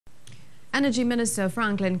Energy Minister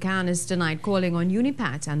Franklin Chan is tonight calling on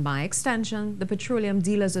Unipet and by extension the Petroleum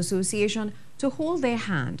Dealers Association to hold their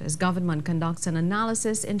hand as government conducts an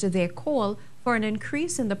analysis into their call for an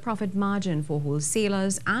increase in the profit margin for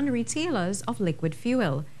wholesalers and retailers of liquid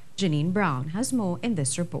fuel. Janine Browne has more in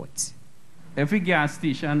this report. Every gas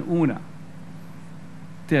station owner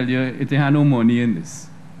tell you it has no money in this.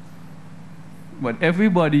 But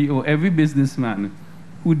everybody or every businessman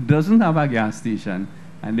who doesn't have a gas station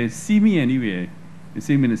and they see me anywhere, they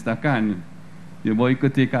say, Minister Khan, your boy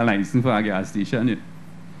could take a license for a gas station.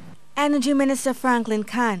 Energy Minister Franklin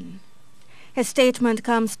Chan. His statement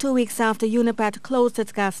comes 2 weeks after Unipet closed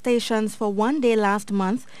its gas stations for one day last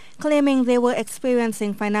month, claiming they were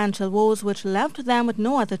experiencing financial woes which left them with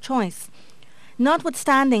no other choice.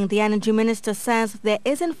 Notwithstanding, the Energy Minister says there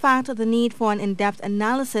is in fact the need for an in-depth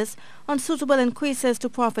analysis on suitable increases to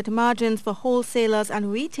profit margins for wholesalers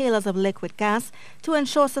and retailers of liquid gas to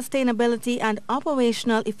ensure sustainability and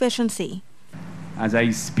operational efficiency. As I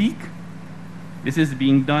speak, this is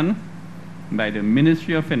being done by the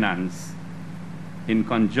Ministry of Finance in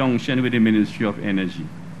conjunction with the Ministry of Energy.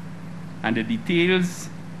 And the details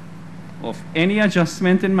of any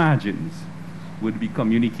adjustment in margins would be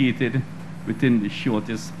communicated within the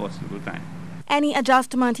shortest possible time. Any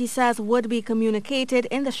adjustment, he says, would be communicated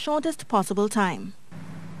in the shortest possible time.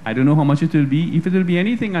 I don't know how much it will be, if it will be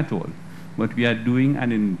anything at all, but we are doing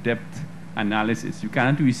an in-depth analysis. You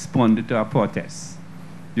cannot respond to a protest.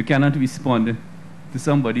 You cannot respond to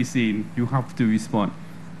somebody saying you have to respond.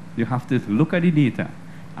 You have to look at the data,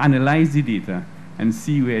 analyze the data, and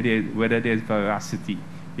see whether there's veracity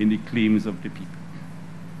in the claims of the people.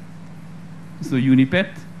 So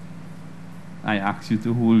Unipet, I ask you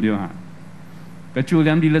to hold your hand.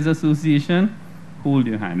 Petroleum Dealers Association, hold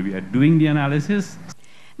your hand. We are doing the analysis.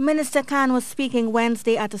 Minister Khan was speaking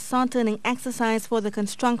Wednesday at a sod-turning exercise for the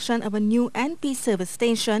construction of a new NP service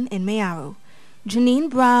station in Mayaro.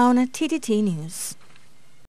 Janine Browne, TTT News.